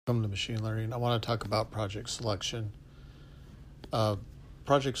Welcome to machine learning. I want to talk about project selection. Uh,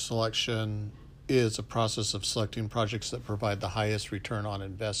 Project selection is a process of selecting projects that provide the highest return on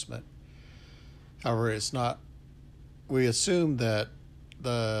investment. However, it's not, we assume that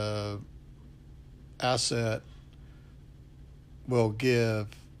the asset will give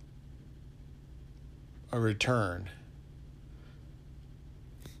a return.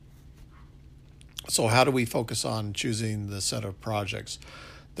 So, how do we focus on choosing the set of projects?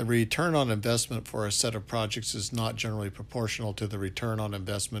 The return on investment for a set of projects is not generally proportional to the return on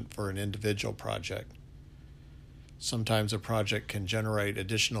investment for an individual project. Sometimes a project can generate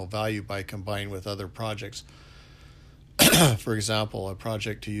additional value by combining with other projects. For example, a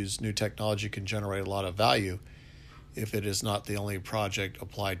project to use new technology can generate a lot of value if it is not the only project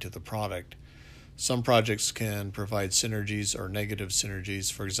applied to the product. Some projects can provide synergies or negative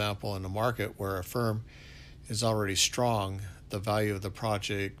synergies. For example, in a market where a firm is already strong, the value of the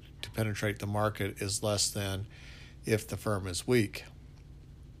project to penetrate the market is less than if the firm is weak.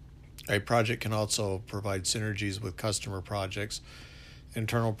 A project can also provide synergies with customer projects,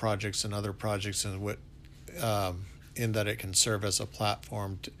 internal projects, and other projects in that it can serve as a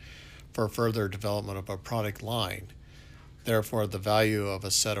platform for further development of a product line. Therefore, the value of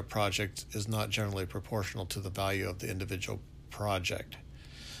a set of projects is not generally proportional to the value of the individual project.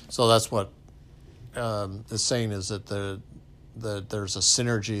 So that's what is saying is that there's a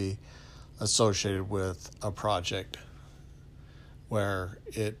synergy associated with a project where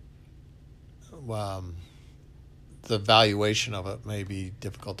the valuation of it may be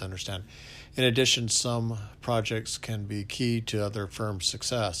difficult to understand. In addition, some projects can be key to other firms'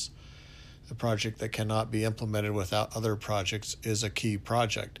 success. A project that cannot be implemented without other projects is a key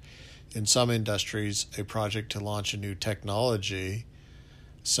project. In some industries, a project to launch a new technology,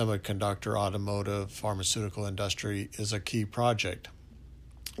 semiconductor, automotive, pharmaceutical industry, is a key project.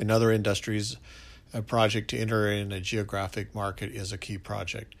 In other industries, a project to enter in a geographic market is a key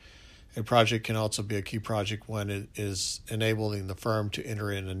project. A project can also be a key project when it is enabling the firm to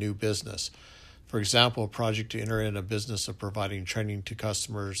enter in a new business. For example, a project to enter in a business of providing training to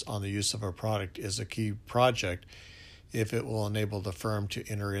customers on the use of a product is a key project if it will enable the firm to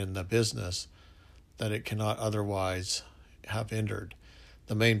enter in the business that it cannot otherwise have entered.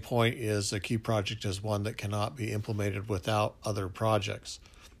 The main point is a key project is one that cannot be implemented without other projects.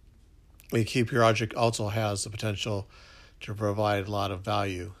 A key project also has the potential to provide a lot of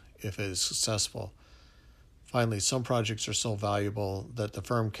value if it is successful. Finally, some projects are so valuable that the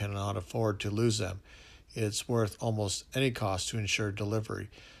firm cannot afford to lose them. It's worth almost any cost to ensure delivery.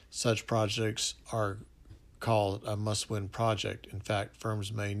 Such projects are called a must-win project. In fact,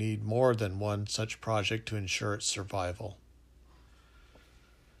 firms may need more than one such project to ensure its survival.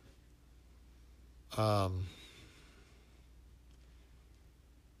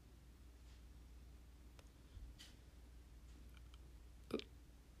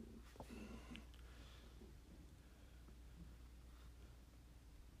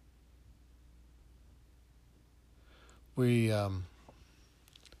 We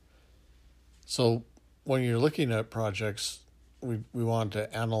So when you're looking at projects, we want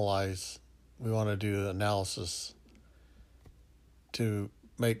to analyze, we want to do analysis to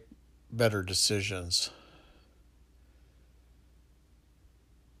make better decisions.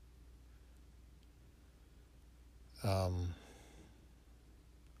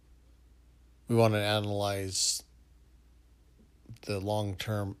 We want to analyze the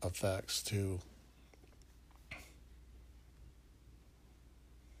long-term effects to